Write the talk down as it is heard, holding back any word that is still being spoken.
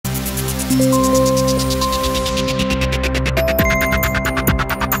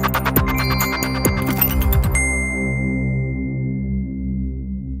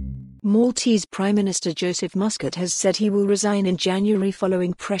Maltese Prime Minister Joseph Muscat has said he will resign in January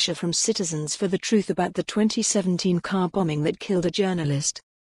following pressure from citizens for the truth about the 2017 car bombing that killed a journalist.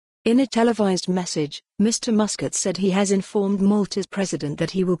 In a televised message, Mr. Muscat said he has informed Malta's president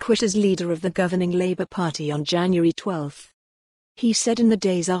that he will quit as leader of the governing Labour Party on January 12. He said, "In the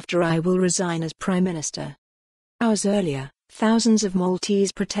days after I will resign as Prime Minister." Hours earlier, thousands of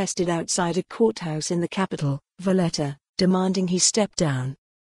Maltese protested outside a courthouse in the capital, Valletta, demanding he step down.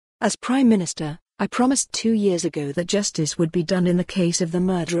 "As Prime Minister, I promised 2 years ago that justice would be done in the case of the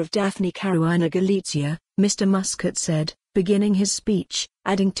murder of Daphne Caruana Galizia," Mr. Muscat said, beginning his speech,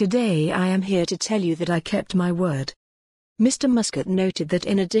 adding, "Today I am here to tell you that I kept my word." Mr. Muscat noted that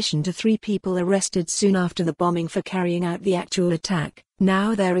in addition to 3 people arrested soon after the bombing for carrying out the actual attack,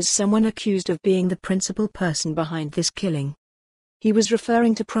 now there is someone accused of being the principal person behind this killing. He was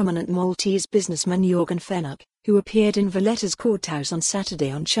referring to prominent Maltese businessman Jorgen Fennock, who appeared in Valletta's courthouse on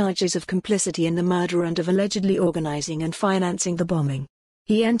Saturday on charges of complicity in the murder and of allegedly organizing and financing the bombing.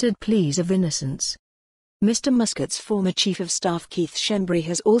 He entered pleas of innocence. Mr. Muscat's former Chief of Staff Keith Schembri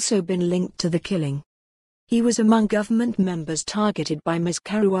has also been linked to the killing. He was among government members targeted by Ms.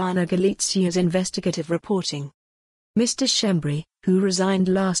 Caruana Galizia's investigative reporting. Mr. Schembri, who resigned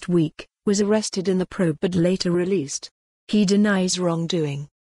last week, was arrested in the probe but later released. He denies wrongdoing.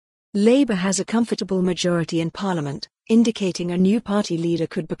 Labour has a comfortable majority in Parliament, indicating a new party leader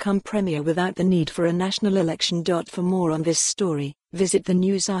could become Premier without the need for a national election. For more on this story, visit the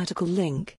news article link.